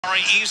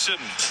Ari Eason,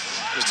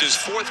 just his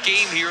fourth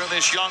game here in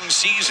this young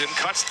season,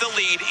 cuts the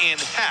lead in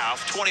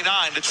half,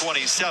 29-27.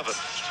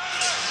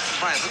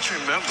 Brian, let's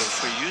remember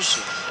for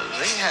Houston,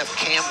 they have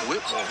Cam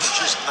Whitmore, who's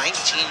just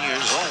 19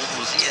 years old,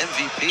 was the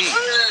MVP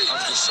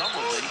of the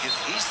Summer League, and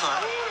he's not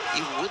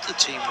even with the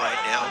team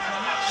right now.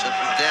 Set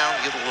him down,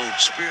 get a little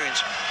experience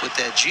with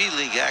that G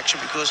League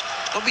action because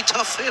it's going to be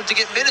tough for him to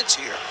get minutes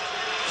here.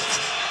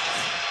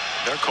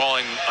 They're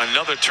calling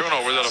another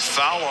turnover, that a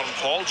foul on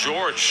Paul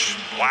George.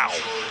 Wow.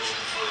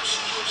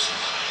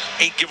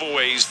 8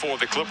 giveaways for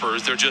the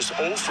Clippers. They're just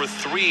 0 for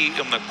 3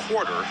 in the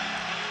quarter.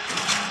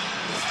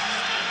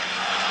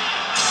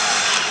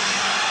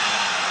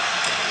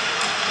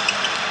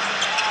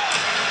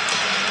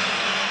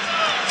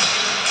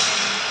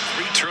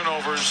 Three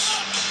turnovers,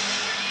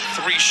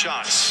 3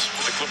 shots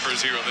for the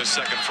Clippers here in this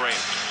second frame.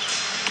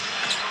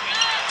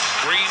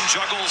 Green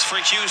juggles for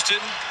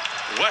Houston.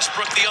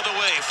 Westbrook the other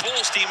way,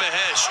 full steam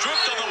ahead,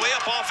 stripped on the way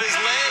up off his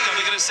leg. Are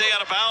they going to stay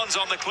out of bounds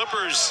on the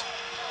Clippers?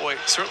 Boy,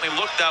 it certainly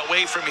looked that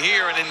way from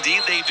here, and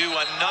indeed they do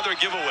another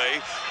giveaway.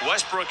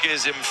 Westbrook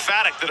is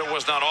emphatic that it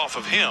was not off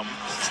of him.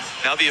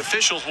 Now the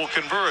officials will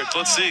converge.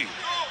 Let's see.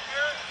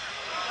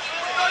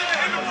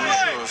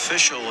 Your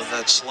official in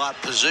that slot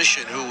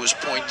position who was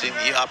pointing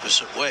the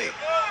opposite way.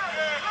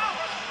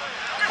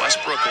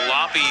 Westbrook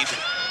lobbied.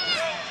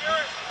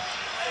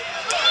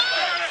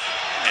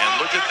 And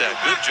look at that.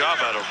 Good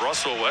job out of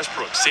Russell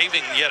Westbrook,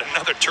 saving yet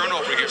another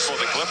turnover here for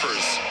the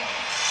Clippers.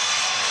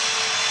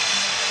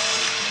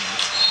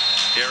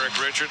 Derek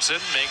Richardson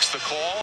makes the call.